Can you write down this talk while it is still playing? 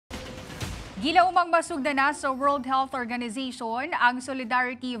Gilaumang masugda na sa World Health Organization ang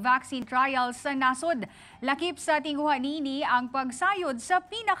Solidarity Vaccine Trial sa nasud. Lakip sa tinguhan nini ang pagsayod sa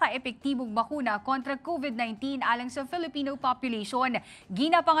pinaka-epektibong bakuna kontra COVID-19 alang sa Filipino population.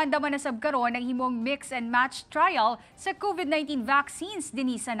 Ginapangandaman na sabkaron ang himong mix and match trial sa COVID-19 vaccines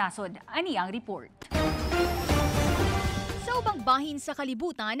dinhi sa nasud. Ani ang report. Sa ubang bahin sa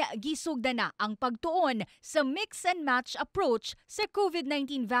kalibutan, gisugda na ang pagtuon sa mix and match approach sa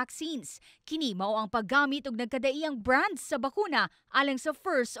COVID-19 vaccines. Kini mao ang paggamit og nagkadaiyang brands sa bakuna alang sa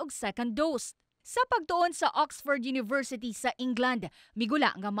first ug second dose. Sa pagtuon sa Oxford University sa England,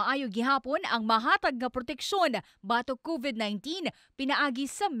 migula nga maayo gihapon ang mahatag nga proteksyon batok COVID-19 pinaagi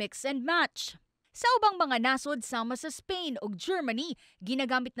sa mix and match. Sa ubang mga nasod sama sa Spain ug Germany,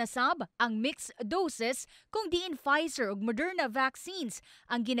 ginagamit na sab ang mixed doses kung diin Pfizer ug Moderna vaccines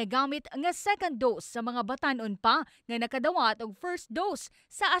ang ginagamit nga second dose sa mga batan-on pa nga nakadawat og first dose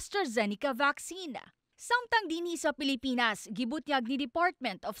sa AstraZeneca vaccine. Samtang dinhi sa Pilipinas, gibutyag ni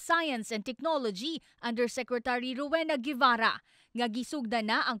Department of Science and Technology Undersecretary Rowena Guevara nga gisugda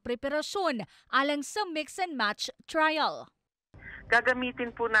na ang preparasyon alang sa mix and match trial.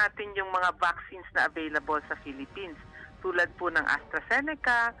 Gagamitin po natin yung mga vaccines na available sa Philippines tulad po ng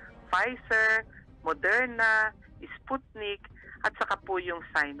AstraZeneca, Pfizer, Moderna, Sputnik at saka po yung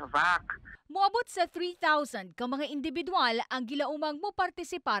Sinovac. Moabot sa 3,000 ka mga individual ang gilaumang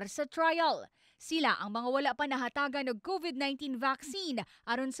mopartisipar sa trial. Sila ang mga wala pa nahatagan og COVID-19 vaccine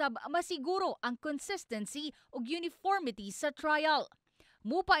aron sab masiguro ang consistency ug uniformity sa trial.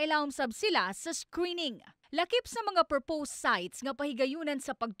 Mupailawom sab sila sa screening. Lakip sa mga proposed sites nga pahigayunan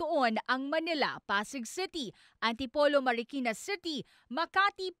sa pagtuon ang Manila, Pasig City, Antipolo, Marikina City,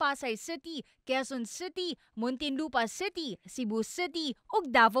 Makati, Pasay City, Quezon City, Muntinlupa City, Cebu City ug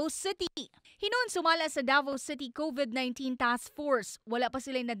Davao City. Hinon sumala sa Davao City COVID-19 Task Force, wala pa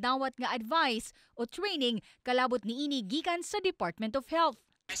sila nadawat nga advice o training kalabot niini gikan sa Department of Health.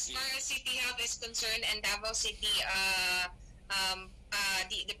 As far as City Health is concerned and Davao City,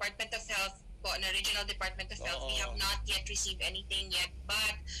 the Department of Health na Regional Department of Health, we have not yet received anything yet.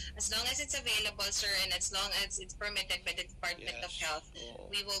 But as long as it's available, sir, and as long as it's permitted by the Department of Health,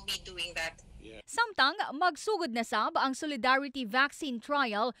 we will be doing that. Samtang magsugod na sab ang Solidarity Vaccine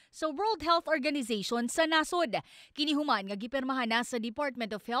Trial sa World Health Organization sa nasod. Kinihuman nga gipirmahan na sa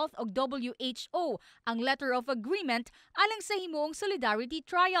Department of Health ug WHO ang Letter of Agreement alang sa himong Solidarity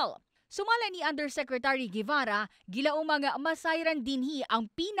Trial. Sumala ni Undersecretary Guevara, gilaong mga masayran dinhi ang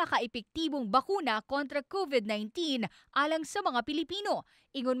pinaka-epektibong bakuna kontra COVID-19 alang sa mga Pilipino.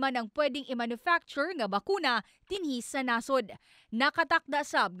 Ingon man ang pwedeng i-manufacture nga bakuna dinhi sa nasod. Nakatakda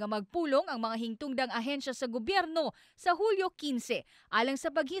sab nga magpulong ang mga hingtungdang ahensya sa gobyerno sa Hulyo 15 alang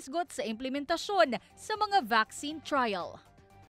sa paghisgot sa implementasyon sa mga vaccine trial.